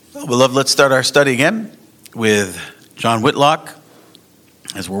Well, beloved, let's start our study again with John Whitlock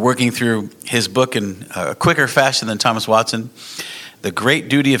as we're working through his book in a quicker fashion than Thomas Watson, The Great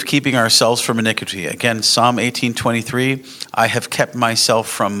Duty of Keeping Ourselves from Iniquity. Again, Psalm 18:23, I have kept myself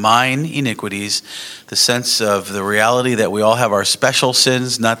from mine iniquities, the sense of the reality that we all have our special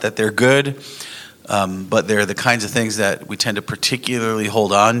sins, not that they're good, but they're the kinds of things that we tend to particularly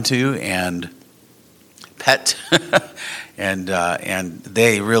hold on to and pet. And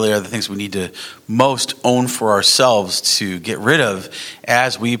they really are the things we need to most own for ourselves to get rid of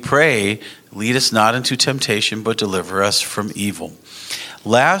as we pray, lead us not into temptation, but deliver us from evil.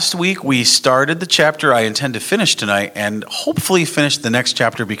 Last week we started the chapter I intend to finish tonight and hopefully finish the next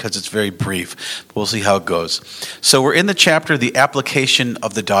chapter because it's very brief. We'll see how it goes. So we're in the chapter, The Application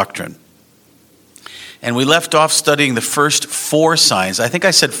of the Doctrine. And we left off studying the first 4 signs. I think I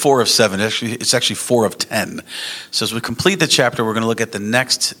said 4 of 7. It's actually 4 of 10. So as we complete the chapter, we're going to look at the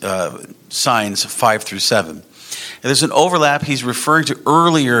next signs, 5 through 7. And there's an overlap he's referring to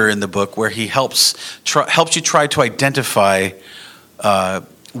earlier in the book where he helps you try to identify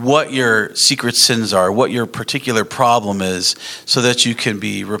what your secret sins are, what your particular problem is, so that you can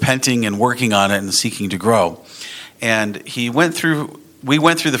be repenting and working on it and seeking to grow. And we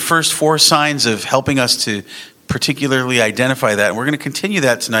went through the first 4 signs of helping us to particularly identify that. And we're going to continue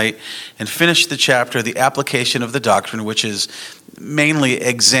that tonight and finish the chapter, The Application of the Doctrine, which is mainly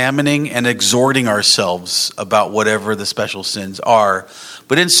examining and exhorting ourselves about whatever the special sins are.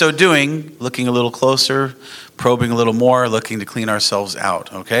 But in so doing, looking a little closer, probing a little more, looking to clean ourselves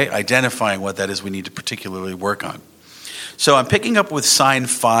out, okay? Identifying what that is we need to particularly work on. So I'm picking up with sign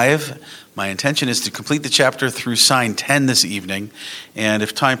 5. My intention is to complete the chapter through sign 10 this evening. And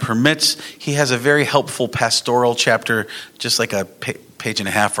if time permits, he has a very helpful pastoral chapter, just like a page and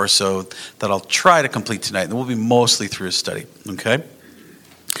a half or so, that I'll try to complete tonight. And we'll be mostly through his study, okay?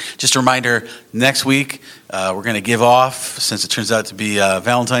 Just a reminder, next week we're going to give off, since it turns out to be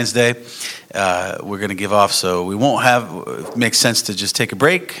Valentine's Day. We're going to give off, so we won't it makes sense to just take a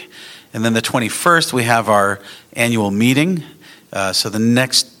break. And then the 21st, we have our annual meeting. So the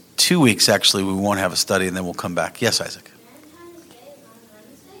next 2 weeks, actually, we won't have a study, and then we'll come back. Yes, Isaac?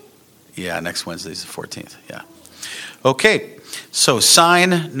 Yeah, next Wednesday is the 14th. Yeah. Okay, so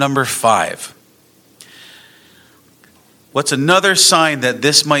sign number 5. What's another sign that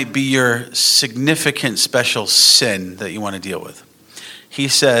this might be your significant special sin that you want to deal with? He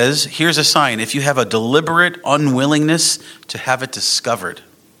says, here's a sign. If you have a deliberate unwillingness to have it discovered,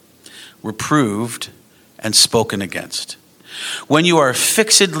 reproved, and spoken against. When you are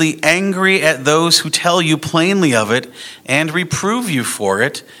fixedly angry at those who tell you plainly of it and reprove you for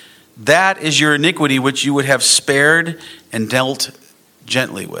it, that is your iniquity which you would have spared and dealt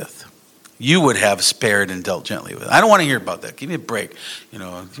gently with. You would have spared and dealt gently with. I don't want to hear about that. Give me a break.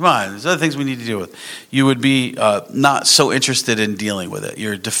 Come on, there's other things we need to deal with. You would be not so interested in dealing with it.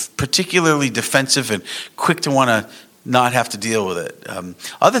 You're particularly defensive and quick to want to not have to deal with it.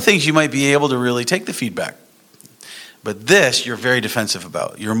 Other things you might be able to really take the feedback. But this, you're very defensive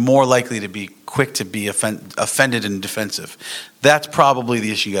about. You're more likely to be quick to be offended and defensive. That's probably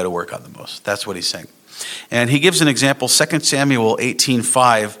the issue you got to work on the most. That's what he's saying. And he gives an example, 2 Samuel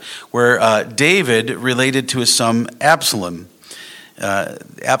 18:5, where David related to his son Absalom.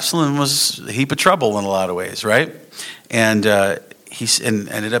 Absalom was a heap of trouble in a lot of ways, right? And he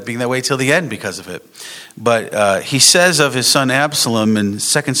ended up being that way till the end because of it. But he says of his son Absalom in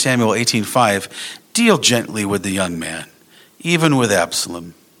 2 Samuel 18:5, deal gently with the young man, even with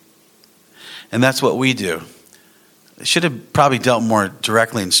Absalom. And that's what we do. They should have probably dealt more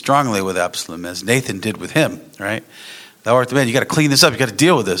directly and strongly with Absalom, as Nathan did with him, right? Thou art the man, you got to clean this up, you got to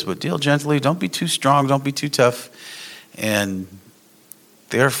deal with this, but deal gently, don't be too strong, don't be too tough. And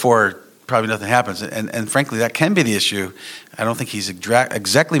therefore, probably nothing happens. And frankly, that can be the issue. I don't think he's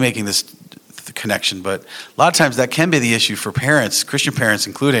exactly making this connection, but a lot of times that can be the issue for parents, Christian parents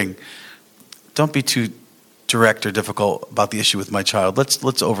including. Don't be too direct or difficult about the issue with my child.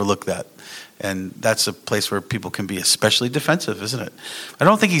 Let's overlook that. And that's a place where people can be especially defensive, isn't it? I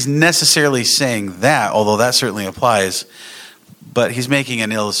don't think he's necessarily saying that, although that certainly applies. But he's making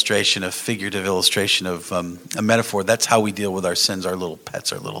an illustration, a figurative illustration of a metaphor. That's how we deal with our sins, our little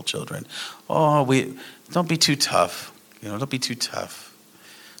pets, our little children. Don't be too tough. Don't be too tough.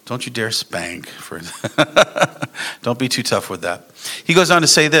 Don't you dare spank. Don't be too tough with that. He goes on to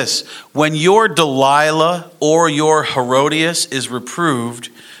say this. When your Delilah or your Herodias is reproved,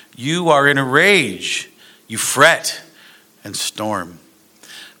 you are in a rage. You fret and storm.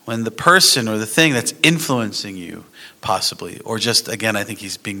 When the person or the thing that's influencing you, possibly, or just, again, I think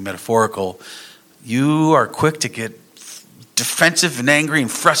he's being metaphorical, you are quick to get defensive and angry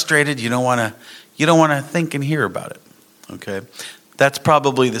and frustrated, you don't want to think and hear about it. Okay? That's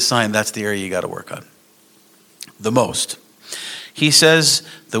probably the sign. That's the area you got to work on the most. He says,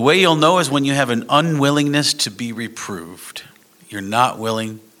 the way you'll know is when you have an unwillingness to be reproved. You're not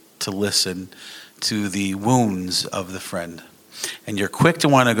willing to listen to the wounds of the friend. And you're quick to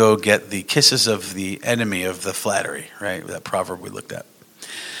want to go get the kisses of the enemy of the flattery, right? That proverb we looked at.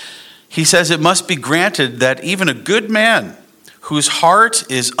 He says it must be granted that even a good man whose heart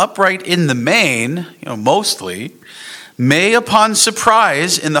is upright in the main, mostly, may upon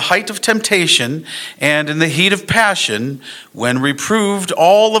surprise in the height of temptation and in the heat of passion, when reproved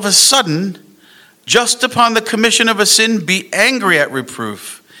all of a sudden, just upon the commission of a sin, be angry at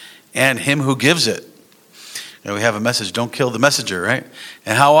reproof and him who gives it. We have a message, don't kill the messenger, right?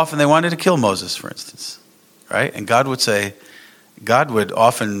 And how often they wanted to kill Moses, for instance, right? And God would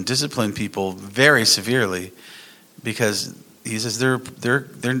often discipline people very severely because he says they're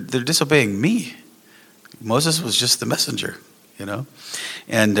disobeying me. Moses was just the messenger,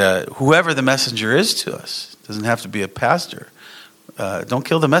 And whoever the messenger is to us, doesn't have to be a pastor. Don't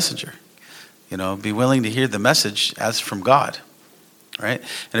kill the messenger. Be willing to hear the message as from God, right?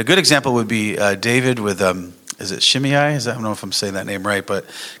 And a good example would be David with, is it Shimei? I don't know if I'm saying that name right, but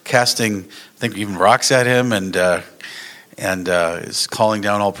casting, I think even rocks at him and is calling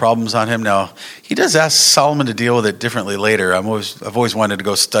down all problems on him. Now, he does ask Solomon to deal with it differently later. I've always wanted to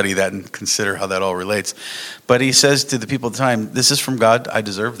go study that and consider how that all relates. But he says to the people at the time, this is from God. I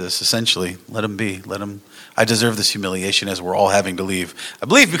deserve this, essentially. Let him be. I deserve this humiliation as we're all having to leave. I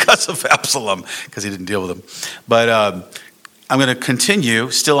believe because of Absalom, because he didn't deal with him. But I'm going to continue,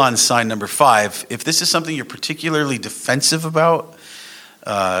 still on sign number 5. If this is something you're particularly defensive about,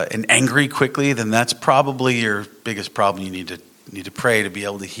 and angry quickly, then that's probably your biggest problem. You need to pray to be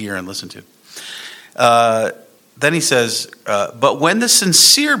able to hear and listen to. Then he says, but when the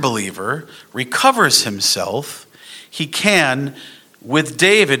sincere believer recovers himself, he can, with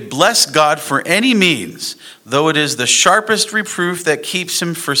David, bless God for any means, though it is the sharpest reproof that keeps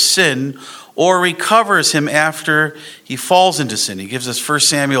him for sin or recovers him after he falls into sin. He gives us 1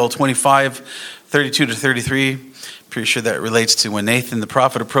 Samuel 25, 32 to 33. Pretty sure that relates to when Nathan the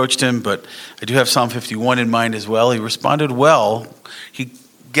prophet approached him, but I do have Psalm 51 in mind as well. He responded well. He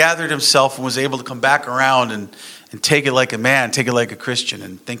gathered himself and was able to come back around and take it like a man, take it like a Christian,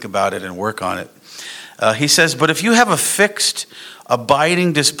 and think about it and work on it. He says, but if you have a fixed,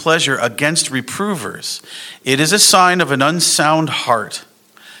 abiding displeasure against reprovers, it is a sign of an unsound heart.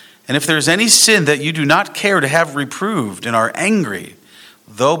 And if there is any sin that you do not care to have reproved and are angry,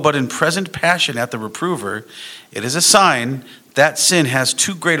 though but in present passion at the reprover, it is a sign that sin has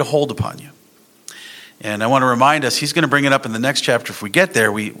too great a hold upon you. And I want to remind us, he's going to bring it up in the next chapter if we get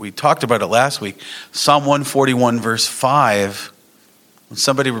there. We talked about it last week. Psalm 141 verse 5. When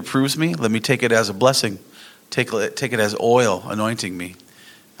somebody reproves me, let me take it as a blessing. Take it as oil anointing me.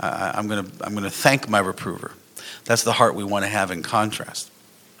 I'm going to thank my reprover. That's the heart we want to have in contrast.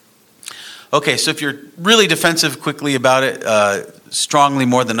 Okay, so if you're really defensive quickly about it, strongly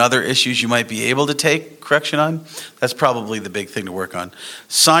more than other issues you might be able to take correction on, that's probably the big thing to work on.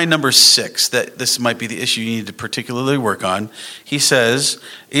 Sign number 6, that this might be the issue you need to particularly work on, he says,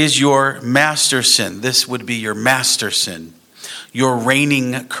 is your master sin. This would be your master sin, your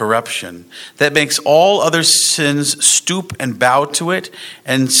reigning corruption, that makes all other sins stoop and bow to it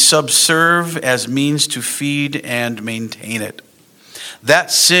and subserve as means to feed and maintain it.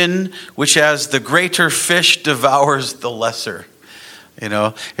 That sin which as the greater fish devours the lesser.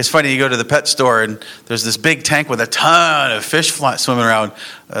 It's funny, you go to the pet store and there's this big tank with a ton of fish swimming around.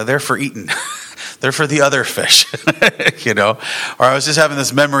 They're for eating. They're for the other fish, Or I was just having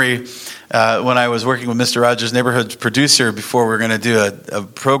this memory when I was working with Mr. Rogers' neighborhood producer before we were going to do a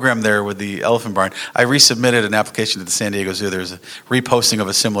program there with the Elephant Barn. I resubmitted an application to the San Diego Zoo. There's a reposting of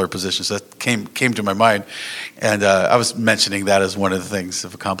a similar position, so that came to my mind. And I was mentioning that as one of the things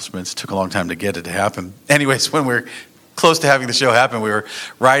of accomplishments. It took a long time to get it to happen. Anyways, when we're close to having the show happen, we were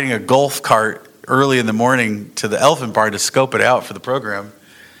riding a golf cart early in the morning to the Elephant Barn to scope it out for the program.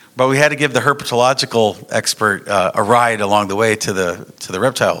 But we had to give the herpetological expert a ride along the way to the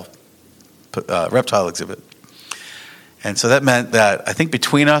reptile exhibit. And so that meant that I think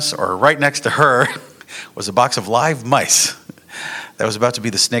between us or right next to her was a box of live mice. That was about to be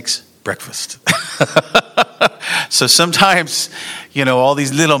the snake's breakfast. So sometimes, all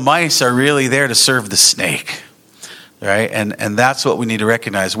these little mice are really there to serve the snake. Right? And that's what we need to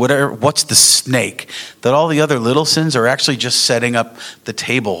recognize. What's the snake? That all the other little sins are actually just setting up the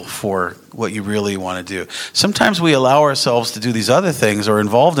table for what you really want to do. Sometimes we allow ourselves to do these other things or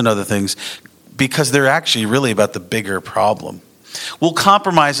involved in other things because they're actually really about the bigger problem. We'll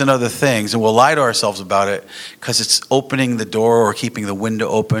compromise on other things and we'll lie to ourselves about it because it's opening the door or keeping the window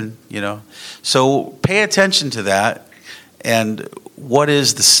open, So pay attention to that. And what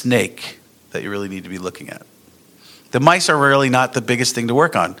is the snake that you really need to be looking at? The mice are really not the biggest thing to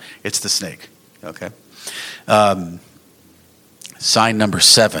work on. It's the snake. Okay. Sign number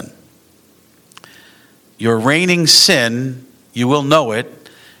 7. Your reigning sin, you will know it,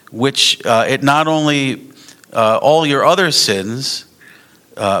 which it not only all your other sins,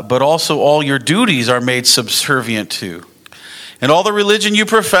 but also all your duties are made subservient to. And all the religion you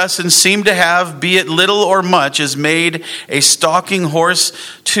profess and seem to have, be it little or much, is made a stalking horse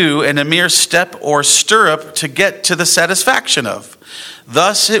to, and a mere step or stirrup to get to the satisfaction of.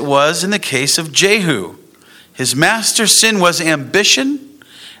 Thus it was in the case of Jehu. His master's sin was ambition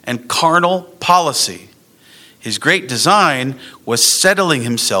and carnal policy. His great design was settling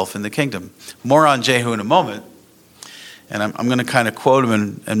himself in the kingdom. More on Jehu in a moment. And I'm going to kind of quote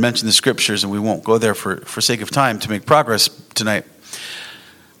him and mention the scriptures, and we won't go there for sake of time to make progress tonight.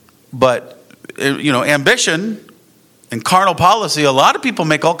 But, ambition and carnal policy, a lot of people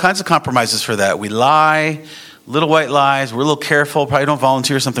make all kinds of compromises for that. We lie, little white lies, we're a little careful, probably don't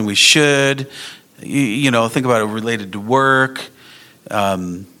volunteer something we should. Think about it related to work.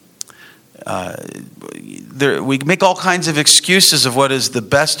 We make all kinds of excuses of what is the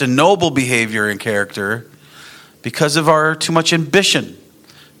best and noble behavior and character because of our too much ambition,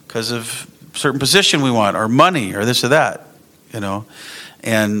 because of certain position we want, or money, or this or that,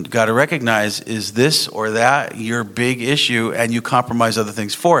 And got to recognize, is this or that your big issue, and you compromise other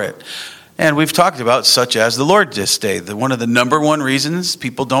things for it. And we've talked about such as the Lord's Day. One of the number one reasons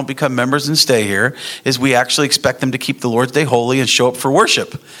people don't become members and stay here is we actually expect them to keep the Lord's Day holy and show up for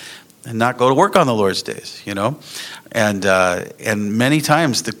worship and not go to work on the Lord's days, And many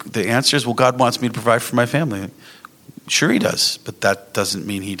times the answer is, well, God wants me to provide for my family. Sure he does, but that doesn't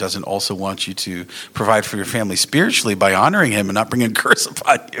mean he doesn't also want you to provide for your family spiritually by honoring him and not bringing a curse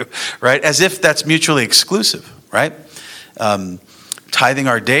upon you, right? As if that's mutually exclusive, right? Tithing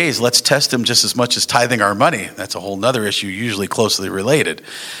our days, let's test him just as much as tithing our money. That's a whole nother issue, usually closely related.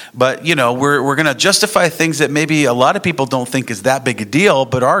 But, we're going to justify things that maybe a lot of people don't think is that big a deal,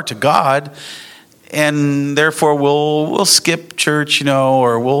 but are to God. And therefore we'll skip church,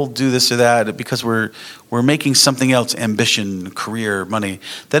 or we'll do this or that because we're making something else, ambition, career, money,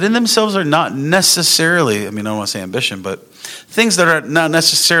 that in themselves are not necessarily, I don't want to say ambition, but things that are not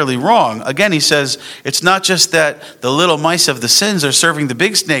necessarily wrong. Again, he says, it's not just that the little mice of the sins are serving the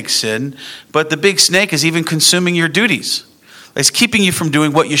big snake's sin, but the big snake is even consuming your duties. It's keeping you from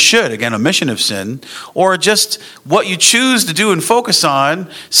doing what you should. Again, omission of sin. Or just what you choose to do and focus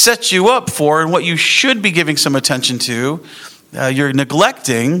on sets you up for, and what you should be giving some attention to, you're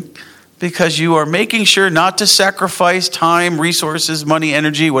neglecting because you are making sure not to sacrifice time, resources, money,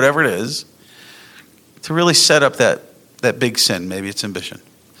 energy, whatever it is, to really set up that big sin. Maybe it's ambition.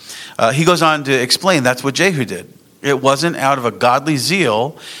 He goes on to explain that's what Jehu did. It wasn't out of a godly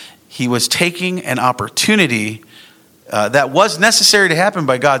zeal. He was taking an opportunity that was necessary to happen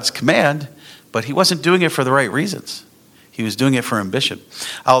by God's command, but he wasn't doing it for the right reasons. He was doing it for ambition.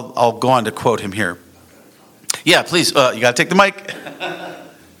 I'll go on to quote him here. Yeah, please. You got to take the mic.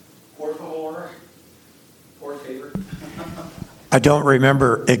 Por favor. Por favor. I don't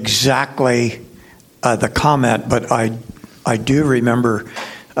remember exactly the comment, but I do remember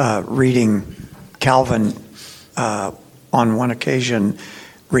reading Calvin on one occasion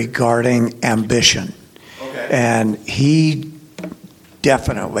regarding ambition. And he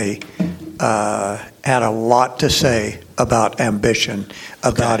definitely had a lot to say about ambition,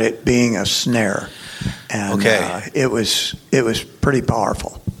 about it being a snare. And it was pretty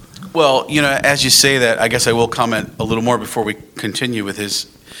powerful. Well, as you say that, I guess I will comment a little more before we continue with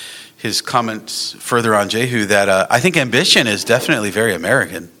his comments further on Jehu, that I think ambition is definitely very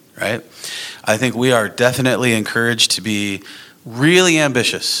American, right? I think we are definitely encouraged to be really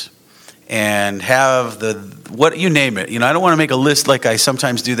ambitious and have what you name it. I don't want to make a list like I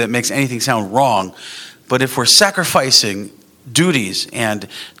sometimes do that makes anything sound wrong. But if we're sacrificing duties and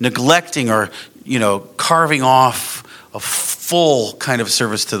neglecting or, carving off a full kind of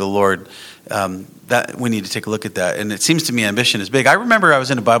service to the Lord, that we need to take a look at that. And it seems to me ambition is big. I remember I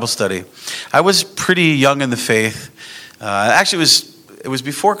was in a Bible study. I was pretty young in the faith. Actually, it was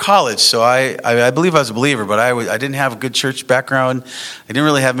before college, so I believe I was a believer, but I didn't have a good church background. I didn't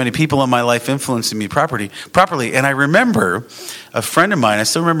really have many people in my life influencing me properly. And I remember a friend of mine, I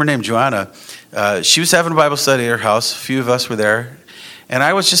still remember her name, Joanna. She was having a Bible study at her house. A few of us were there. And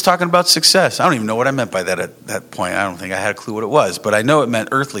I was just talking about success. I don't even know what I meant by that at that point. I don't think I had a clue what it was, but I know it meant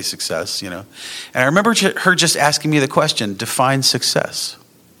earthly success, And I remember her just asking me the question, define success.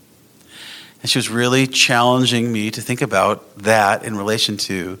 And she was really challenging me to think about that in relation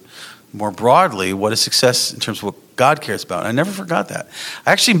to, more broadly, what is success in terms of what God cares about. And I never forgot that.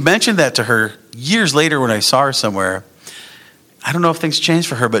 I actually mentioned that to her years later when I saw her somewhere. I don't know if things changed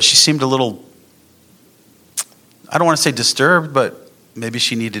for her, but she seemed a little, I don't want to say disturbed, but maybe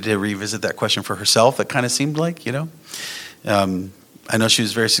she needed to revisit that question for herself. It kind of seemed like, I know she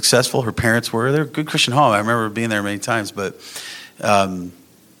was very successful. Her parents were. They're a good Christian home. I remember being there many times, but it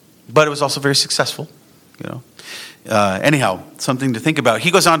was also very successful, Anyhow, something to think about. He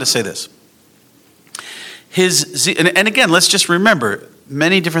goes on to say this. And again, let's just remember,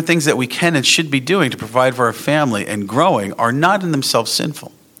 many different things that we can and should be doing to provide for our family and growing are not in themselves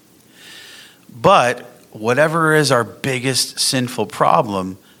sinful. But whatever is our biggest sinful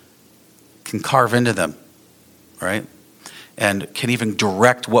problem can carve into them, right? And can even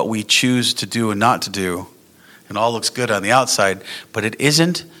direct what we choose to do and not to do. And all looks good on the outside, but it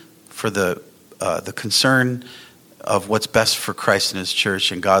isn't for the concern of what's best for Christ and his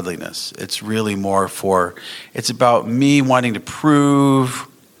church and godliness. It's really more it's about me wanting to prove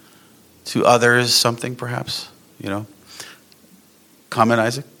to others something, perhaps, Comment,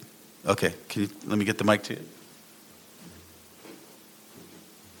 Isaac? Okay, let me get the mic to you.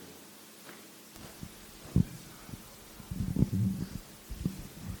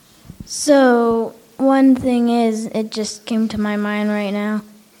 So, one thing is, it just came to my mind right now.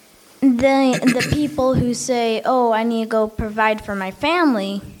 The people who say, I need to go provide for my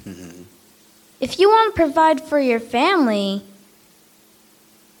family. Mm-hmm. If you want to provide for your family,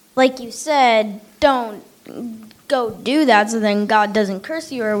 like you said, don't go do that so then God doesn't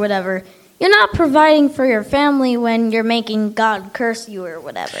curse you or whatever. You're not providing for your family when you're making God curse you or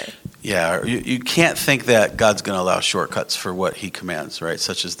whatever. Yeah, you can't think that God's going to allow shortcuts for what he commands, right,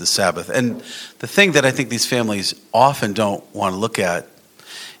 such as the Sabbath. And the thing that I think these families often don't want to look at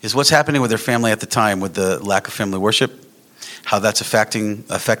is what's happening with their family at the time with the lack of family worship, how that's affecting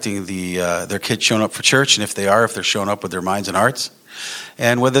their kids showing up for church, and if they're showing up with their minds and hearts,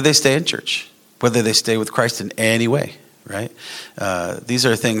 and whether they stay in church, whether they stay with Christ in any way, right? These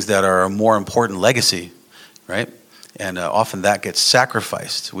are things that are a more important legacy, right? And often that gets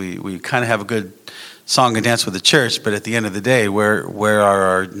sacrificed. We kind of have a good song and dance with the church, but at the end of the day, where are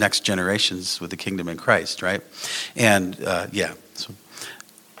our next generations with the kingdom in Christ, right? And so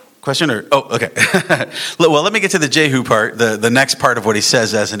question or okay. Well, let me get to the Jehu part, the next part of what he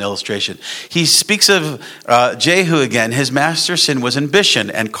says as an illustration. He speaks of Jehu again. His master sin was ambition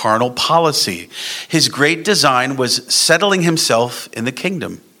and carnal policy. His great design was settling himself in the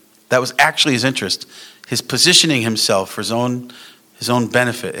kingdom. That was actually his interest. His positioning himself for his own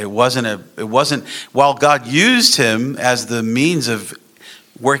benefit. It wasn't while God used him as the means of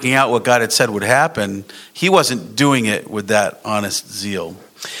working out what God had said would happen, he wasn't doing it with that honest zeal.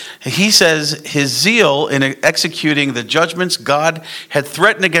 He says his zeal in executing the judgments God had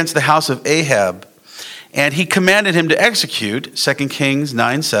threatened against the house of Ahab, and he commanded him to execute, 2 Kings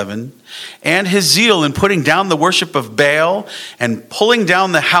 9:7, and his zeal in putting down the worship of Baal and pulling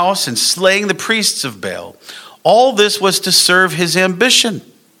down the house and slaying the priests of Baal. All this was to serve his ambition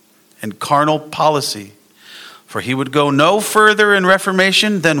and carnal policy. For he would go no further in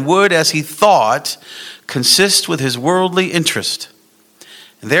reformation than would, as he thought, consist with his worldly interest.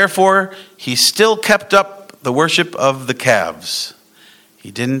 And therefore, he still kept up the worship of the calves. He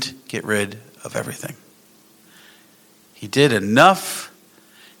didn't get rid of everything. He did enough,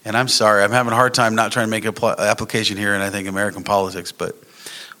 and I'm sorry, I'm having a hard time not trying to make an application here in, I think, American politics, but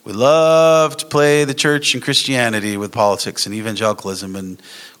we love to play the church and Christianity with politics and evangelicalism, and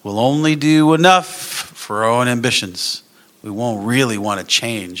we'll only do enough for our own ambitions. We won't really want to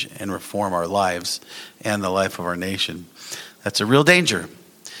change and reform our lives and the life of our nation. That's a real danger.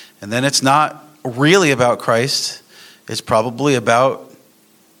 And then it's not really about Christ. It's probably about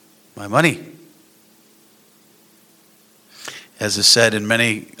my money. As is said in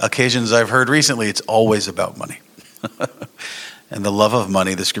many occasions I've heard recently, it's always about money. And the love of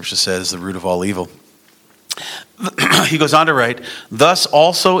money, the scripture says, is the root of all evil. He goes on to write, thus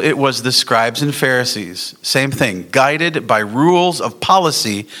also it was the scribes and Pharisees, same thing, guided by rules of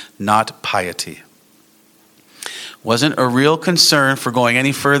policy, not piety. Wasn't a real concern for going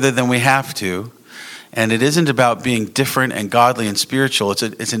any further than we have to, and it isn't about being different and godly and spiritual.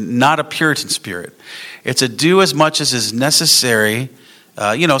 It's not a Puritan spirit. It's a do as much as is necessary.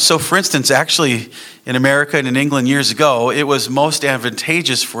 So for instance, actually in America and in England years ago, it was most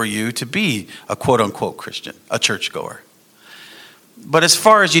advantageous for you to be a quote-unquote Christian, a churchgoer. but as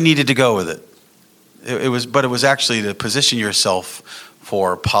far as you needed to go with it. It was actually to position yourself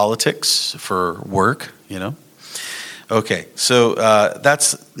for politics, for work, Okay, so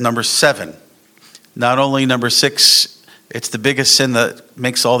that's number 7. Not only number 6, it's the biggest sin that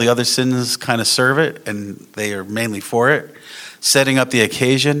makes all the other sins kind of serve it, and they are mainly for it, setting up the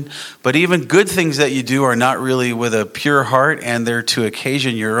occasion. But even good things that you do are not really with a pure heart, and they're to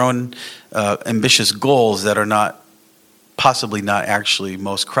occasion your own ambitious goals that are possibly not actually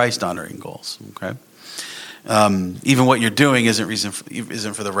most Christ-honoring goals. Okay, even what you're doing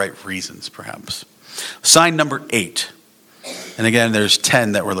isn't for the right reasons, perhaps. Sign number 8. And again, there's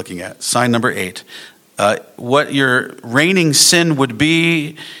 10 that we're looking at. Sign number 8. What your reigning sin would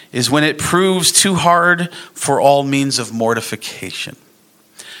be is when it proves too hard for all means of mortification.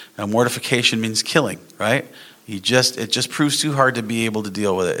 Now, mortification means killing, right? It just proves too hard to be able to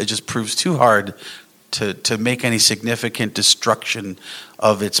deal with it. It just proves too hard to make any significant destruction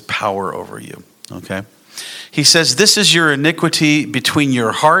of its power over you. Okay? He says, this is your iniquity between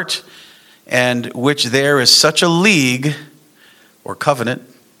your heart and which there is such a league or covenant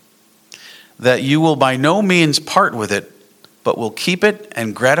that you will by no means part with it, but will keep it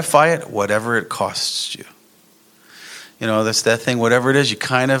and gratify it whatever it costs you. That's that thing, whatever it is, you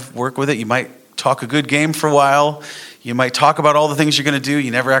kind of work with it. You might talk a good game for a while. You might talk about all the things you're going to do. You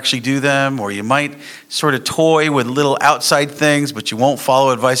never actually do them. Or you might sort of toy with little outside things, but you won't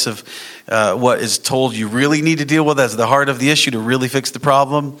follow advice of what is told you really need to deal with as the heart of the issue to really fix the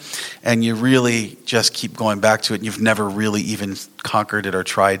problem. And you really just keep going back to it. And you've never really even conquered it or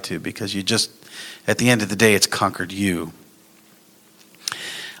tried to, because you just, at the end of the day, it's conquered you.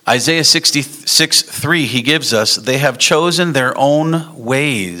 Isaiah 66:3, he gives us, they have chosen their own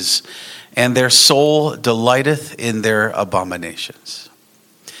ways, and their soul delighteth in their abominations.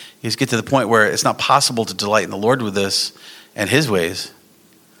 You just get to the point where it's not possible to delight in the Lord with this and his ways.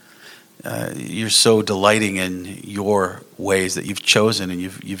 You're so delighting in your ways that you've chosen, and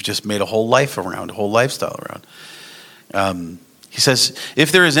you've just made a whole life around, a whole lifestyle around. He says,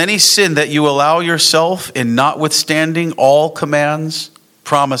 if there is any sin that you allow yourself in, notwithstanding all commands,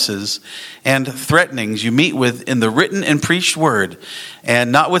 promises, and threatenings you meet with in the written and preached word,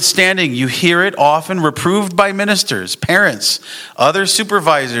 and notwithstanding you hear it often reproved by ministers, parents, other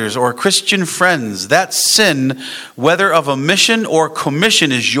supervisors, or Christian friends, that sin, whether of omission or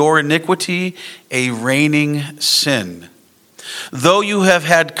commission, is your iniquity, a reigning sin. Though you have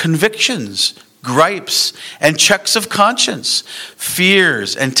had convictions, gripes, and checks of conscience,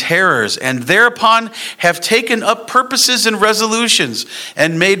 fears and terrors, and thereupon have taken up purposes and resolutions,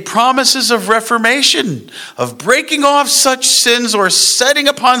 and made promises of reformation, of breaking off such sins or setting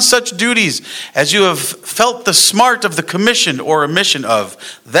upon such duties as you have felt the smart of the commission or omission of,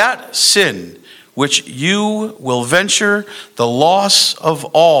 that sin which you will venture the loss of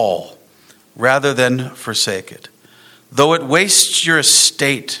all rather than forsake it. Though it wastes your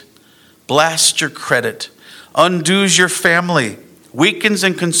estate, blasts your credit, undoes your family, weakens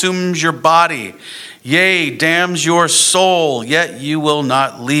and consumes your body, yea, damns your soul, yet you will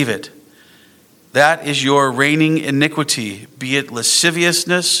not leave it. That is your reigning iniquity, be it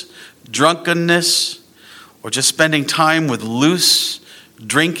lasciviousness, drunkenness, or just spending time with loose,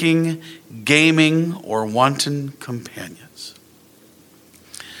 drinking, gaming, or wanton companions.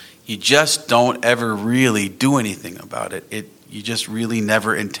 You just don't ever really do anything about it. You just really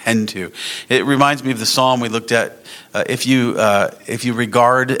never intend to. It reminds me of the psalm we looked at. If you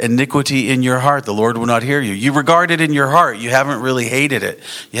regard iniquity in your heart, the Lord will not hear you. You regard it in your heart. You haven't really hated it.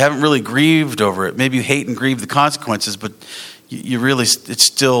 You haven't really grieved over it. Maybe you hate and grieve the consequences, but you really, it's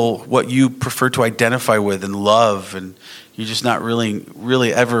still what you prefer to identify with and love, and you're just not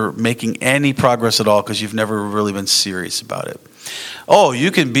really ever making any progress at all because you've never really been serious about it. Oh,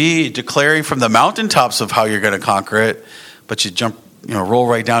 you can be declaring from the mountaintops of how you're going to conquer it, but you roll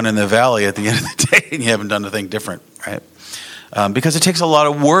right down in the valley at the end of the day and you haven't done a thing different, right? Because it takes a lot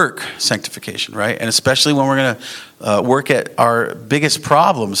of work, sanctification, right? And especially when we're going to work at our biggest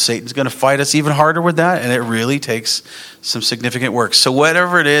problems, Satan's going to fight us even harder with that, and it really takes some significant work. So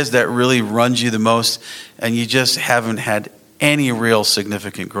whatever it is that really runs you the most and you just haven't had any real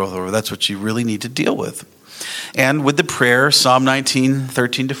significant growth over, that's what you really need to deal with. And with the prayer, Psalm 19,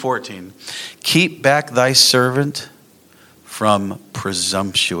 13 to 14, keep back thy servant from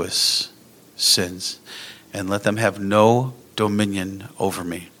presumptuous sins, and let them have no dominion over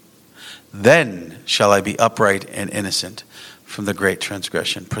me. Then shall I be upright and innocent from the great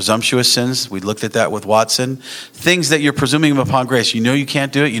transgression. Presumptuous sins, we looked at that with Watson. Things that you're presuming upon grace. You know you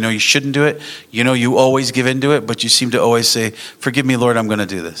can't do it. You know you shouldn't do it. You know you always give into it, but you seem to always say, forgive me, Lord, I'm going to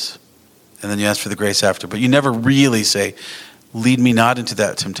do this. And then you ask for the grace after. But you never really say, Lead me not into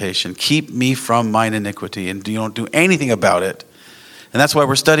that temptation. Keep me from mine iniquity, and you don't do anything about it. And that's why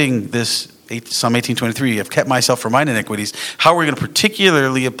we're studying this Psalm 18:23. I've kept myself from mine iniquities. How are we going to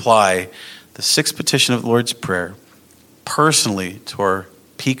particularly apply the sixth petition of the Lord's Prayer personally to our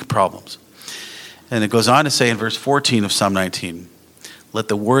peak problems? And it goes on to say in verse 14 of Psalm 19, let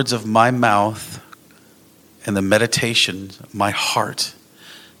the words of my mouth and the meditation of my heart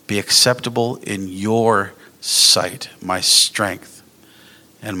be acceptable in your sight, my strength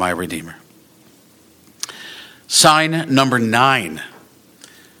and my Redeemer. Sign number 9.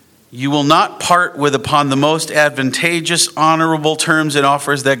 You will not part with upon the most advantageous, honorable terms and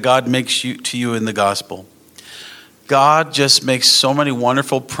offers that God makes to you in the gospel. God just makes so many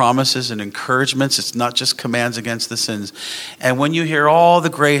wonderful promises and encouragements. It's not just commands against the sins. And when you hear all the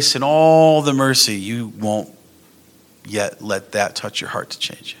grace and all the mercy, you won't yet let that touch your heart to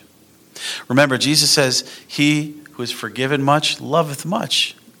change you. Remember, Jesus says, he who is forgiven much loveth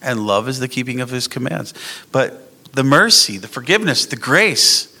much, and love is the keeping of his commands. But the mercy, the forgiveness, the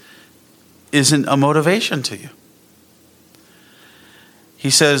grace isn't a motivation to you. He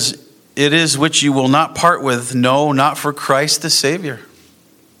says, it is which you will not part with, no, not for Christ the Savior.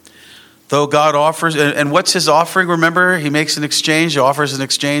 Though God offers, and what's his offering? Remember, he makes an exchange, he offers an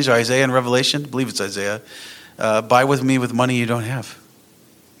exchange, Isaiah and Revelation, I believe it's Isaiah. Buy with me with money you don't have.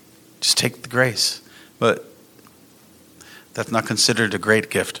 Just take the grace. But that's not considered a great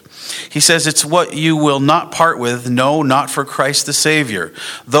gift. He says it's what you will not part with, no, not for Christ the Savior.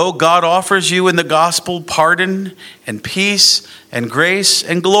 Though God offers you in the gospel pardon and peace and grace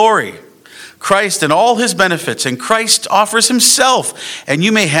and glory, Christ and all his benefits, and Christ offers himself, and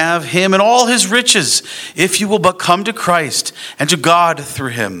you may have him and all his riches if you will but come to Christ and to God through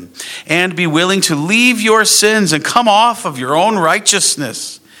him, and be willing to leave your sins and come off of your own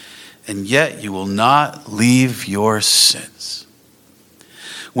righteousness. And yet you will not leave your sins.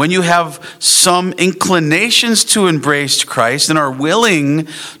 When you have some inclinations to embrace Christ and are willing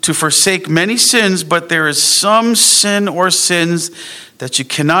to forsake many sins, but there is some sin or sins that you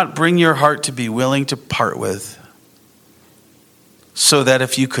cannot bring your heart to be willing to part with, so that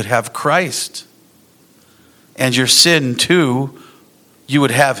if you could have Christ and your sin too, you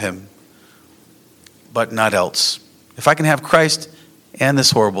would have him, but not else. If I can have Christ and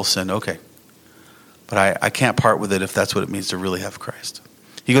this horrible sin, okay. But I can't part with it if that's what it means to really have Christ.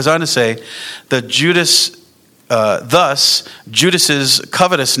 He goes on to say that thus Judas's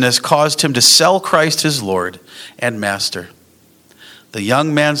covetousness caused him to sell Christ his Lord and Master. The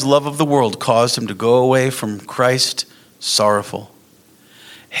young man's love of the world caused him to go away from Christ sorrowful.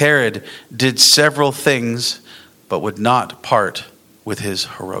 Herod did several things, but would not part with his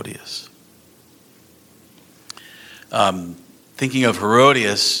Herodias. Thinking of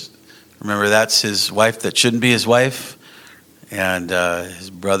Herodias, remember that's his wife that shouldn't be his wife, and his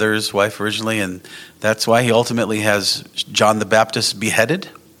brother's wife originally, and that's why he ultimately has John the Baptist beheaded.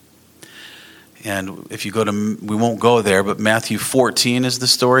 And if you go to, we won't go there, but Matthew 14 is the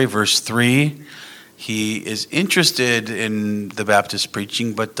story, verse 3. He is interested in the Baptist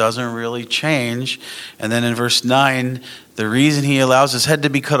preaching, but doesn't really change. And then in verse 9, the reason he allows his head to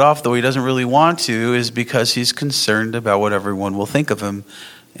be cut off, though he doesn't really want to, is because he's concerned about what everyone will think of him,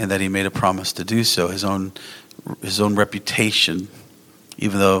 and that he made a promise to do so. His own reputation,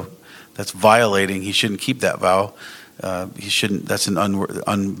 even though that's violating, he shouldn't keep that vow. He shouldn't. That's an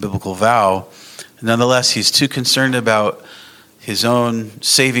unbiblical vow. Nonetheless, he's too concerned about his own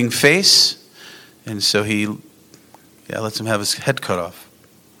saving face, and so he lets him have his head cut off.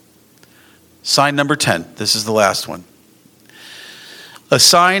 Sign number 10. This is the last one. A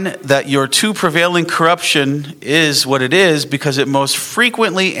sign that your too prevailing corruption is what it is because it most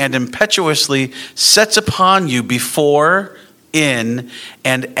frequently and impetuously sets upon you before, in,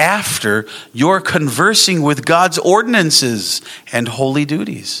 and after your conversing with God's ordinances and holy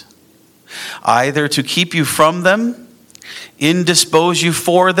duties, either to keep you from them, indispose you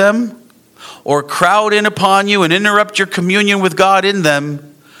for them, or crowd in upon you and interrupt your communion with God in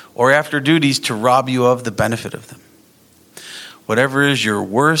them, or after duties to rob you of the benefit of them. Whatever is your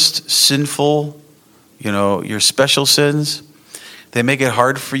worst sinful, your special sins, they make it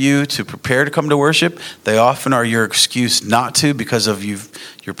hard for you to prepare to come to worship. They often are your excuse not to because of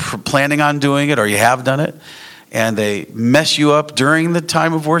you're planning on doing it or you have done it. And they mess you up during the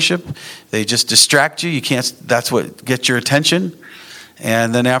time of worship. They just distract you. You can't. That's what gets your attention.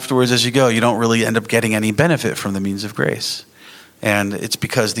 And then afterwards, as you go, you don't really end up getting any benefit from the means of grace. And it's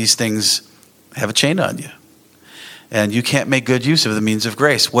because these things have a chain on you. And you can't make good use of the means of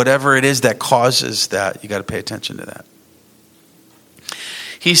grace. Whatever it is that causes that, you got to pay attention to that.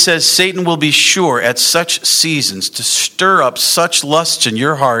 He says Satan will be sure at such seasons to stir up such lusts in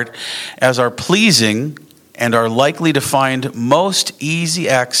your heart as are pleasing and are likely to find most easy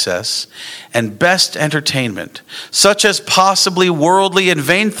access and best entertainment, such as possibly worldly and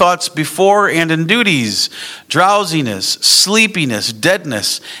vain thoughts before and in duties, drowsiness, sleepiness,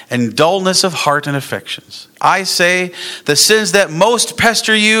 deadness, and dullness of heart and affections. I say the sins that most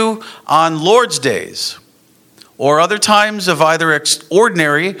pester you on Lord's days, or other times of either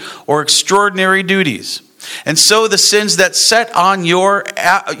ordinary or extraordinary duties. And so the sins that set on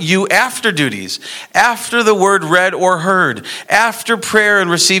you after duties, after the word read or heard, after prayer and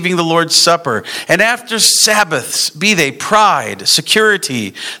receiving the Lord's Supper, and after Sabbaths, be they pride,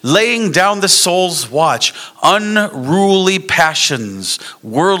 security, laying down the soul's watch, unruly passions,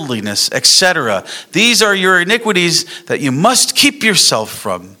 worldliness, etc. These are your iniquities that you must keep yourself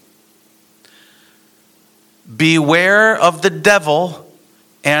from. Beware of the devil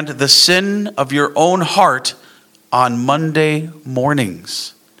and the sin of your own heart on Monday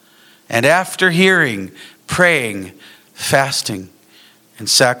mornings, and after hearing, praying, fasting, and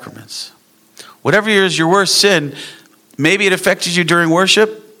sacraments. Whatever is your worst sin, maybe it affected you during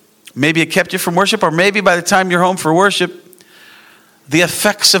worship, maybe it kept you from worship, or maybe by the time you're home for worship, the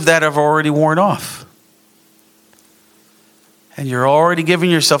effects of that have already worn off. And you're already giving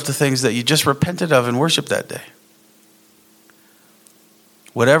yourself to things that you just repented of in worship that day.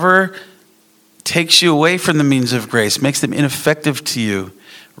 Whatever takes you away from the means of grace, makes them ineffective to you,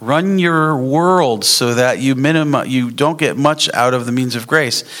 run your world so that you don't get much out of the means of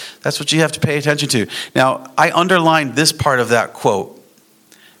grace. That's what you have to pay attention to. Now, I underlined this part of that quote.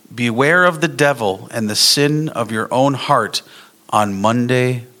 Beware of the devil and the sin of your own heart on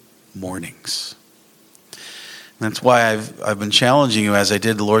Monday mornings. And that's why I've been challenging you as I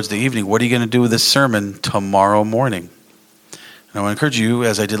did the Lord's Day evening. What are you going to do with this sermon tomorrow morning? And I want to encourage you,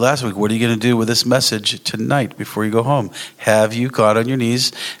 as I did last week, what are you going to do with this message tonight before you go home? Have you got on your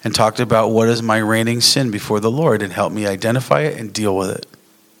knees and talked about what is my reigning sin before the Lord and help me identify it and deal with it?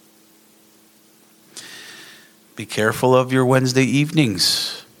 Be careful of your Wednesday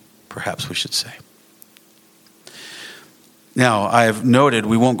evenings, perhaps we should say. Now, I've noted,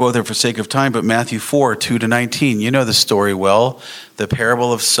 we won't go there for sake of time, but Matthew 4, 2-19, you know the story well, the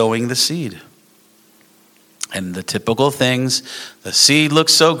parable of sowing the seed. And the typical things, the seed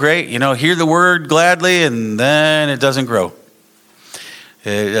looks so great, hear the word gladly, and then it doesn't grow.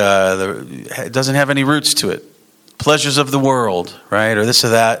 It doesn't have any roots to it. Pleasures of the world, right, or this or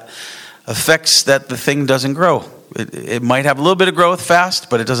that, affects that the thing doesn't grow. It might have a little bit of growth fast,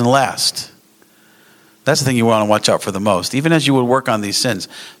 but it doesn't last. That's the thing you want to watch out for the most. Even as you would work on these sins,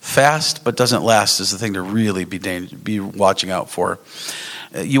 fast but doesn't last is the thing to really be watching out for.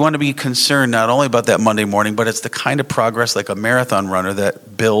 You want to be concerned not only about that Monday morning, but it's the kind of progress like a marathon runner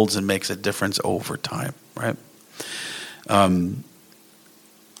that builds and makes a difference over time, right?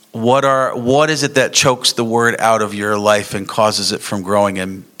 What is it that chokes the word out of your life and causes it from growing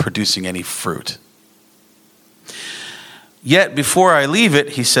and producing any fruit? Yet before I leave it,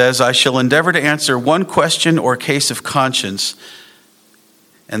 he says, I shall endeavor to answer one question or case of conscience,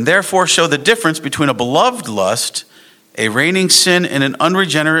 and therefore show the difference between a beloved lust, a reigning sin in an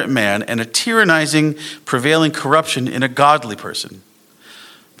unregenerate man, and a tyrannizing, prevailing corruption in a godly person.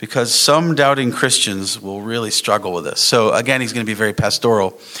 Because some doubting Christians will really struggle with this. So again, he's going to be very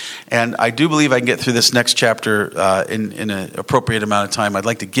pastoral. And I do believe I can get through this next chapter in an appropriate amount of time. I'd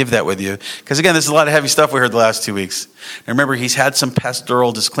like to give that with you. Because again, this is a lot of heavy stuff we heard the last 2 weeks. And remember, he's had some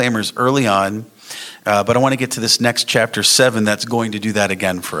pastoral disclaimers early on. But I want to get to this next chapter 7 that's going to do that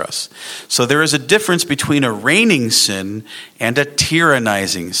again for us. So there is a difference between a reigning sin and a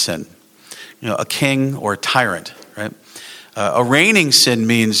tyrannizing sin. A king or a tyrant, right? A reigning sin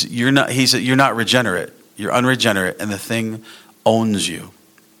means you're not regenerate. You're unregenerate, and the thing owns you.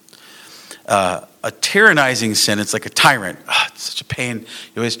 A tyrannizing sin, it's like a tyrant. It's such a pain.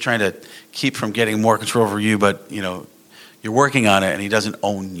 You're always trying to keep from getting more control over you, but you're working on it, and he doesn't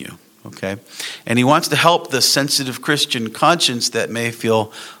own you. Okay, and he wants to help the sensitive Christian conscience that may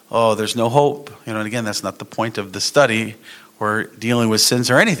feel, oh, there's no hope. And again, that's not the point of the study or dealing with sins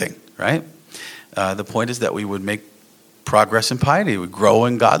or anything, right? The point is that we would make progress in piety, we would grow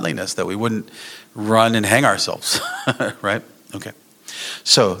in godliness, that we wouldn't run and hang ourselves, right? Okay.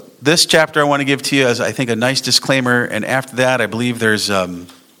 So this chapter I want to give to you as I think a nice disclaimer, and after that I believe there's only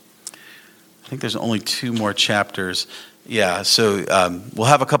 2 more chapters. Yeah, so we'll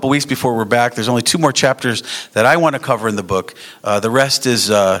have a couple weeks before we're back. There's only 2 more chapters that I want to cover in the book. The rest is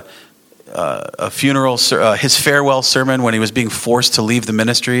funeral, his farewell sermon when he was being forced to leave the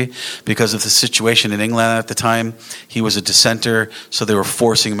ministry because of the situation in England at the time. He was a dissenter, so they were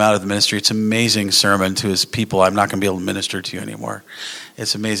forcing him out of the ministry. It's an amazing sermon to his people. I'm not going to be able to minister to you anymore.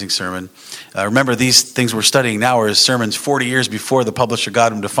 It's an amazing sermon. Remember, these things we're studying now are his sermons 40 years before the publisher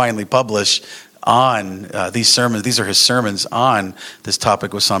got him to finally publish on these sermons. These are his sermons on this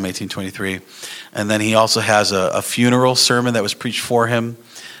topic with Psalm 18:23. And then he also has a funeral sermon that was preached for him.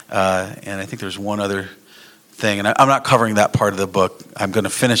 And I think there's one other thing, and I'm not covering that part of the book. I'm going to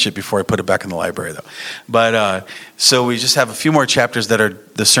finish it before I put it back in the library, though. But so we just have a few more chapters that are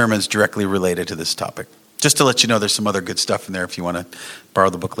the sermons directly related to this topic. Just to let you know, there's some other good stuff in there if you want to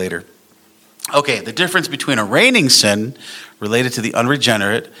borrow the book later. Okay, the difference between a reigning sin related to the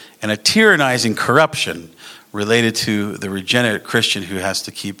unregenerate and a tyrannizing corruption related to the regenerate Christian who has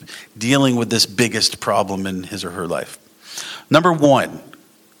to keep dealing with this biggest problem in his or her life. Number one,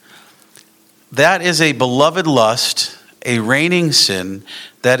 that is a beloved lust, a reigning sin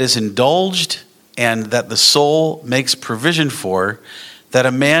that is indulged and that the soul makes provision for, that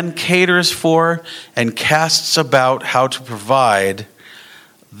a man caters for and casts about how to provide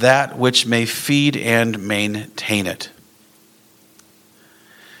that which may feed and maintain it.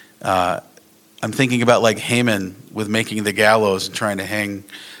 I'm thinking about like Haman with making the gallows and trying to hang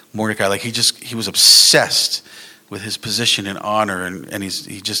Mordecai. Like he was obsessed with his position and honor, and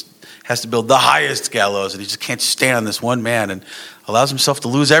he just has to build the highest gallows, and he just can't stand this one man and allows himself to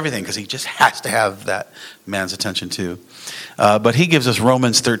lose everything because he just has to have that man's attention too. But he gives us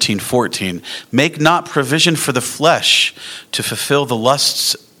Romans 13:14. Make not provision for the flesh to fulfill the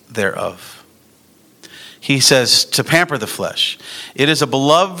lusts thereof. He says to pamper the flesh. It is a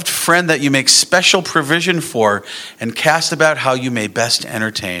beloved friend that you make special provision for and cast about how you may best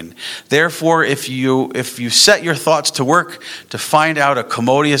entertain. Therefore, if you set your thoughts to work to find out a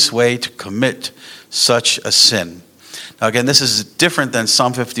commodious way to commit such a sin. Now again, this is different than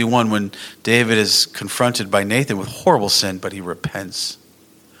Psalm 51 when David is confronted by Nathan with horrible sin, but he repents.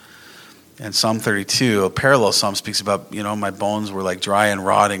 And Psalm 32, a parallel psalm, speaks about, my bones were like dry and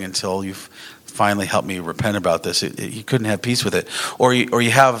rotting until you've finally helped me repent about this. He couldn't have peace with it. Or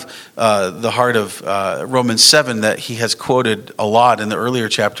you have the heart of Romans 7 that he has quoted a lot in the earlier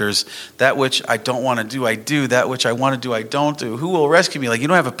chapters. That which I don't want to do, I do. That which I want to do, I don't do. Who will rescue me? Like, you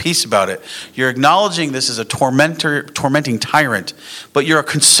don't have a peace about it. You're acknowledging this as a tormenting tyrant, but you're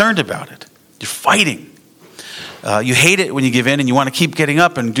concerned about it. You're fighting. You hate it when you give in and you want to keep getting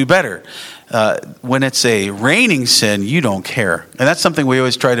up and do better. When it's a reigning sin, you don't care. And that's something we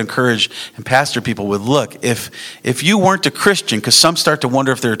always try to encourage and pastor people with. Look, if you weren't a Christian, because some start to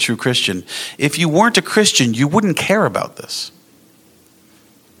wonder if they're a true Christian, if you weren't a Christian, you wouldn't care about this.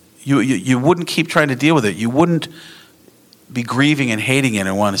 You wouldn't keep trying to deal with it. You wouldn't be grieving and hating it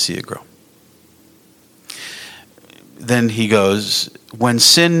and want to see it grow. Then he goes, when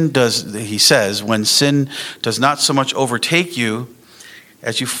sin does not so much overtake you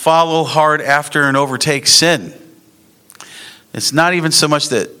as you follow hard after and overtake sin. It's not even so much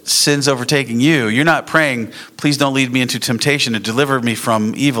that sin's overtaking you. You're not praying, please don't lead me into temptation and deliver me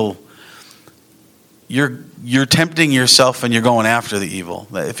from evil. You're tempting yourself and you're going after the evil.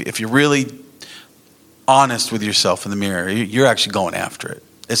 If you're really honest with yourself in the mirror, you're actually going after it.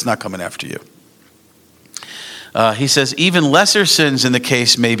 It's not coming after you. He says, even lesser sins in the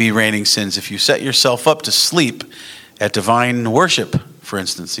case may be reigning sins. If you set yourself up to sleep at divine worship, for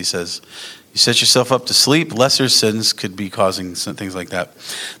instance, he says, you set yourself up to sleep, lesser sins could be causing some things like that.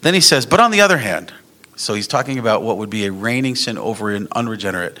 Then he says, but on the other hand, so he's talking about what would be a reigning sin over an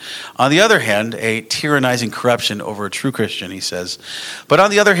unregenerate. On the other hand, a tyrannizing corruption over a true Christian, he says. But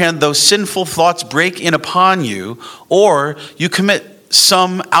on the other hand, those sinful thoughts break in upon you, or you commit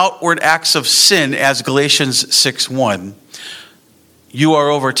some outward acts of sin, as Galatians 6:1. You are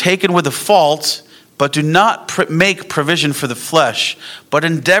overtaken with a fault, but do not make provision for the flesh, but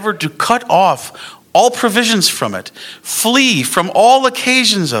endeavor to cut off all provisions from it. Flee from all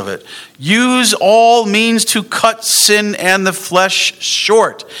occasions of it. Use all means to cut sin and the flesh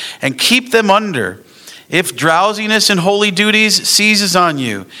short, and keep them under. If drowsiness in holy duties seizes on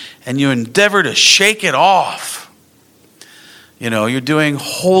you, and you endeavor to shake it off, you're doing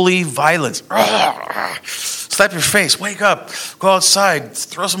holy violence. Slap your face, wake up, go outside,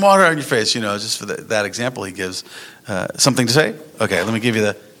 throw some water on your face. Just for that example he gives. Something to say? Okay, let me give you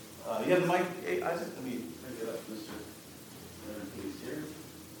the... you have the mic, hey, Isaac? Let me bring it up, Mr. Please, here.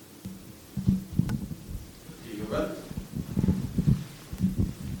 Here you go, brother.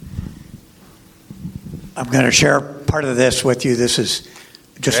 I'm going to share part of this with you. This is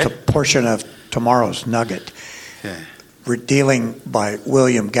just a portion of tomorrow's nugget. Okay. dealing by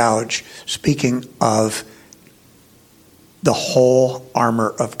William Gouge, speaking of the whole armor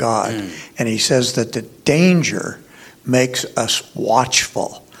of God. And he says that the danger makes us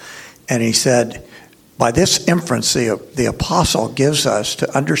watchful. And he said, by this inference, the apostle gives us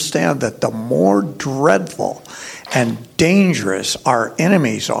to understand that the more dreadful and dangerous our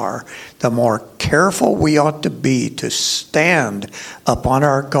enemies are, the more careful we ought to be to stand upon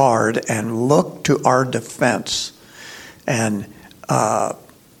our guard and look to our defense. And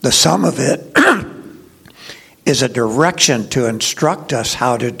the sum of it is a direction to instruct us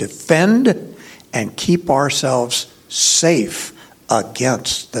how to defend and keep ourselves safe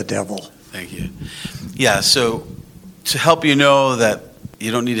against the devil. Thank you. Yeah, so to help you know that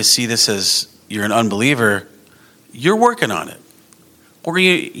you don't need to see this as you're an unbeliever, you're working on it. Or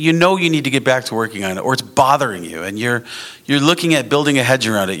you know you need to get back to working on it, or it's bothering you, and you're looking at building a hedge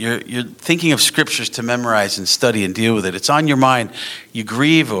around it. You're thinking of scriptures to memorize and study and deal with it. It's on your mind. You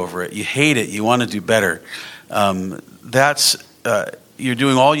grieve over it. You hate it. You want to do better. You're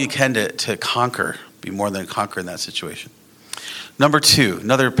doing all you can to conquer, be more than a conqueror in that situation. Number 2,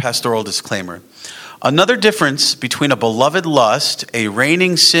 another pastoral disclaimer. Another difference between a beloved lust, a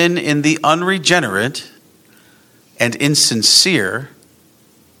reigning sin in the unregenerate and insincere,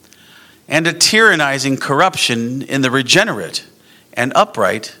 and a tyrannizing corruption in the regenerate and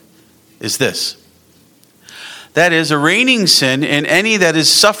upright is this. That is, a reigning sin in any that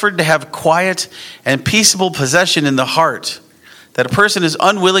is suffered to have quiet and peaceable possession in the heart, that a person is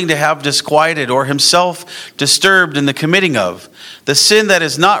unwilling to have disquieted or himself disturbed in the committing of. The sin that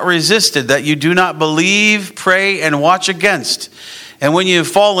is not resisted, that you do not believe, pray, and watch against. And when you have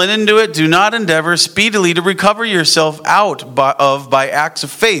fallen into it, do not endeavor speedily to recover yourself out by acts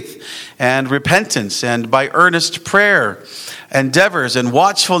of faith and repentance and by earnest prayer, endeavors and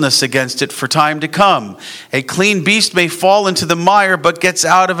watchfulness against it for time to come. A clean beast may fall into the mire, but gets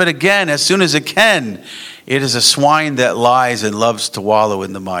out of it again as soon as it can. It is a swine that lies and loves to wallow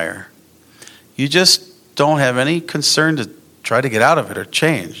in the mire. You just don't have any concern to try to get out of it or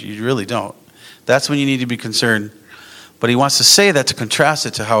change. You really don't. That's when you need to be concerned. But he wants to say that to contrast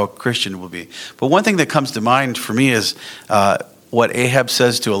it to how a Christian will be. But one thing that comes to mind for me is what Ahab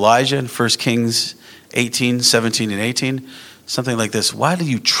says to Elijah in 1 Kings 18, 17, and 18. Something like this. Why do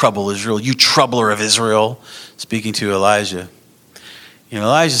you trouble Israel, you troubler of Israel? Speaking to Elijah.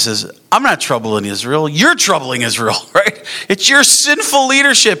 Elijah says, I'm not troubling Israel. You're troubling Israel, right? It's your sinful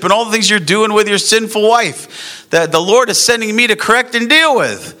leadership and all the things you're doing with your sinful wife that the Lord is sending me to correct and deal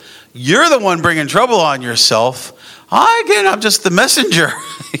with. You're the one bringing trouble on yourself. I'm just the messenger,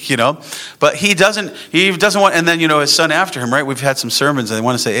 But he doesn't want, and then, his son after him, right? We've had some sermons, and they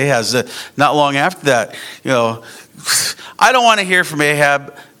want to say Ahaz. Not long after that, I don't want to hear from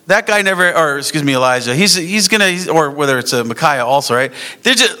Ahab. That guy Elijah. He's gonna, or whether it's Micaiah also, right?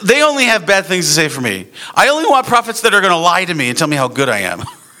 They only have bad things to say for me. I only want prophets that are going to lie to me and tell me how good I am,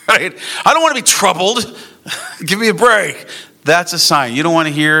 right? I don't want to be troubled. Give me a break. That's a sign. You don't want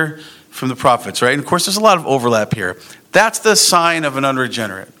to hear from the prophets, right? And of course, there's a lot of overlap here. That's the sign of an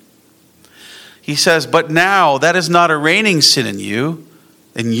unregenerate. He says, but now that is not a reigning sin in you,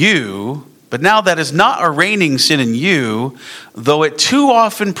 but now that is not a reigning sin in you, though it too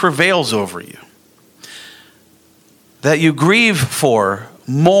often prevails over you, that you grieve for,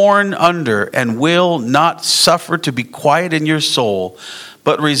 mourn under, and will not suffer to be quiet in your soul,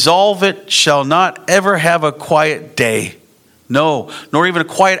 but resolve it shall not ever have a quiet day, no, nor even a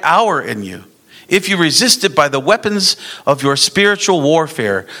quiet hour in you. If you resist it by the weapons of your spiritual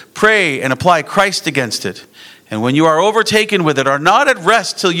warfare, pray and apply Christ against it. And when you are overtaken with it, are not at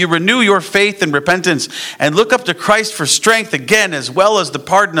rest till you renew your faith and repentance and look up to Christ for strength again, as well as the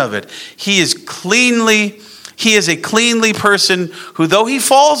pardon of it. He is a cleanly person who, though he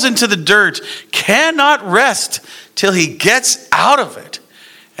falls into the dirt, cannot rest till he gets out of it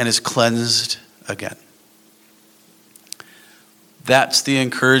and is cleansed again. That's the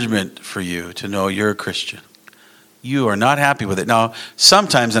encouragement for you to know you're a Christian. You are not happy with it. Now,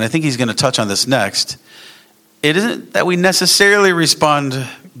 sometimes, and I think he's going to touch on this next, it isn't that we necessarily respond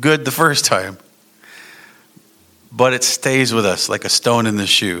good the first time, but it stays with us like a stone in the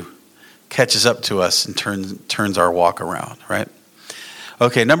shoe, catches up to us and turns our walk around, right?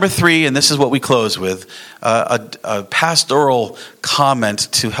 Okay, number 3, and this is what we close with, a pastoral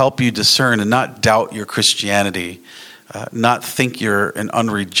comment to help you discern and not doubt your Christianity, not think you're an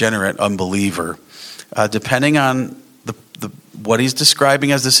unregenerate unbeliever, depending on what he's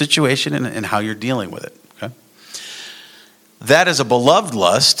describing as the situation and how you're dealing with it. Okay, that is a beloved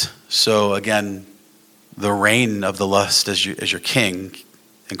lust. So again, the reign of the lust as your king,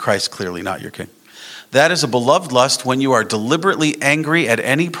 and Christ clearly not your king. That is a beloved lust when you are deliberately angry at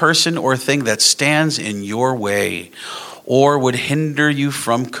any person or thing that stands in your way or would hinder you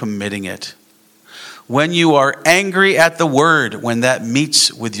from committing it. When you are angry at the word, when that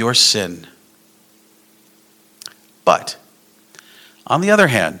meets with your sin. But, on the other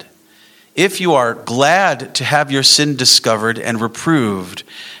hand, if you are glad to have your sin discovered and reproved,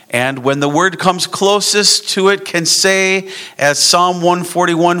 and when the word comes closest to it, can say, as Psalm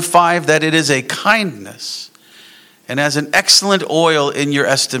 141:5, that it is a kindness and as an excellent oil in your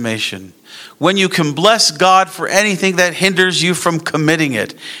estimation. When you can bless God for anything that hinders you from committing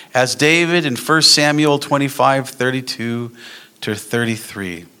it, as David in 1 Samuel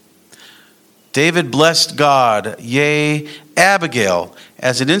 25:32-33. David blessed God, yea, Abigail,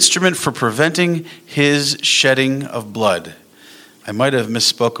 as an instrument for preventing his shedding of blood. I might have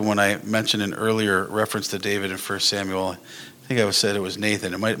misspoken when I mentioned an earlier reference to David in 1 Samuel. I think I said it was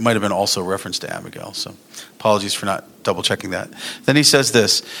Nathan. It might have been also reference to Abigail. So apologies for not double checking that. Then he says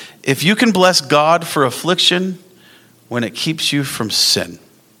this, if you can bless God for affliction when it keeps you from sin,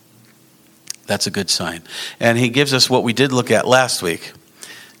 that's a good sign. And he gives us what we did look at last week.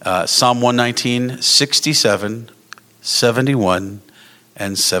 Psalm 119, 67, 71,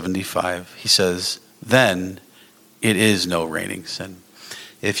 and 75. He says, then it is no reigning sin.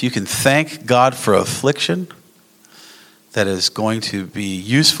 If you can thank God for affliction that is going to be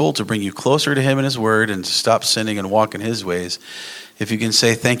useful to bring you closer to him and his word and to stop sinning and walk in his ways, if you can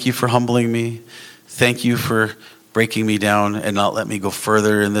say, thank you for humbling me, thank you for breaking me down and not let me go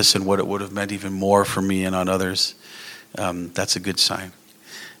further in this and what it would have meant even more for me and on others, that's a good sign.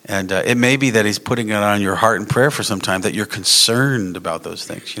 And it may be that he's putting it on your heart in prayer for some time, that you're concerned about those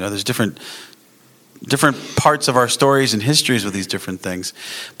things. You know, there's different parts of our stories and histories with these different things.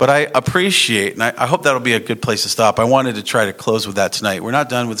 But I appreciate, and I hope that'll be a good place to stop. I wanted to try to close with that tonight. We're not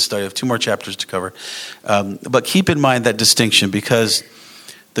done with the study. I have 2 more chapters to cover. But keep in mind that distinction, because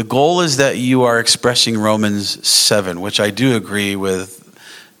the goal is that you are expressing Romans 7, which I do agree with.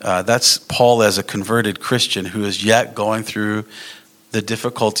 That's Paul as a converted Christian who is yet going through the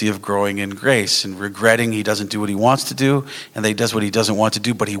difficulty of growing in grace and regretting he doesn't do what he wants to do and that he does what he doesn't want to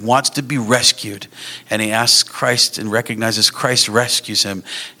do, but he wants to be rescued. And he asks Christ and recognizes Christ rescues him.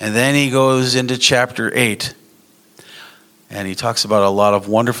 And then he goes into chapter 8 and he talks about a lot of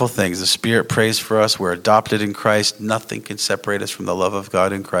wonderful things. The Spirit prays for us. We're adopted in Christ. Nothing can separate us from the love of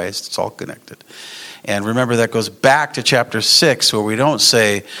God in Christ. It's all connected. And remember, that goes back to chapter 6 where we don't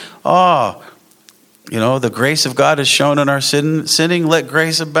say, the grace of God is shown in our sinning. Let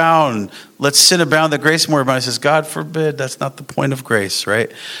grace abound. Let sin abound, that grace more abound. He says, God forbid. That's not the point of grace,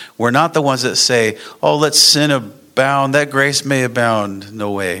 right? We're not the ones that say, let sin abound, that grace may abound.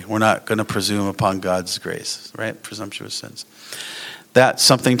 No way. We're not going to presume upon God's grace, right? Presumptuous sins. That's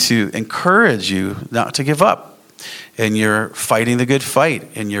something to encourage you not to give up. And you're fighting the good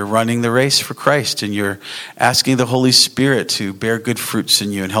fight, and you're running the race for Christ, and you're asking the Holy Spirit to bear good fruits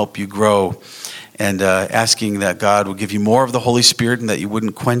in you and help you grow. And asking that God will give you more of the Holy Spirit and that you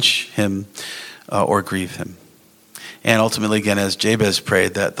wouldn't quench him or grieve him. And ultimately, again, as Jabez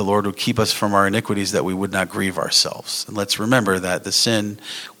prayed, that the Lord would keep us from our iniquities, that we would not grieve ourselves. And let's remember that the sin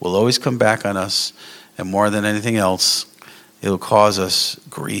will always come back on us. And more than anything else, it'll cause us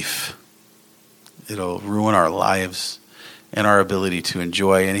grief. It'll ruin our lives and our ability to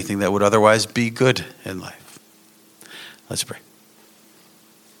enjoy anything that would otherwise be good in life. Let's pray.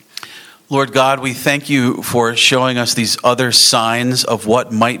 Lord God, we thank you for showing us these other signs of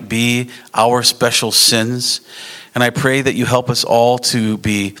what might be our special sins. And I pray that you help us all to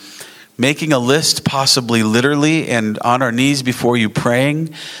be making a list, possibly literally, and on our knees before you praying,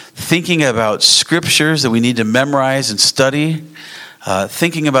 thinking about scriptures that we need to memorize and study,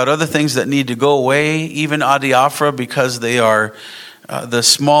 thinking about other things that need to go away, even adiaphora, because they are the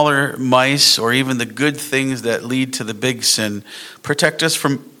smaller mice, or even the good things that lead to the big sin. Protect us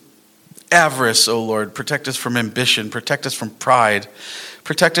from avarice, O Lord. Protect us from ambition. Protect us from pride.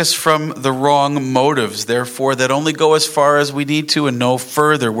 Protect us from the wrong motives, therefore, that only go as far as we need to and no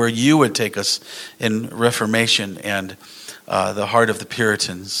further, where you would take us in Reformation and the heart of the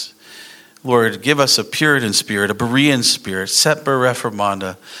Puritans. Lord, give us a Puritan spirit, a Berean spirit, semper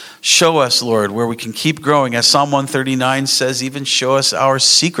reformanda. Show us, Lord, where we can keep growing. As Psalm 139 says, even show us our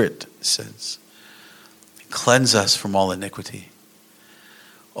secret sins. Cleanse us from all iniquity.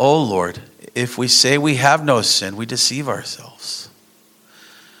 Oh Lord, if we say we have no sin, we deceive ourselves.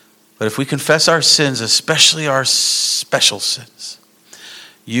 But if we confess our sins, especially our special sins,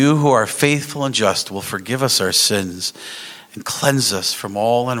 you who are faithful and just will forgive us our sins and cleanse us from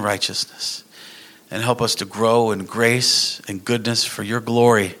all unrighteousness and help us to grow in grace and goodness for your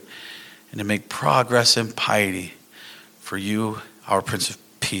glory and to make progress in piety for you, our Prince of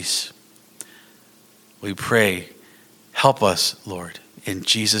Peace. We pray, help us, Lord, in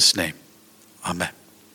Jesus' name. Amen.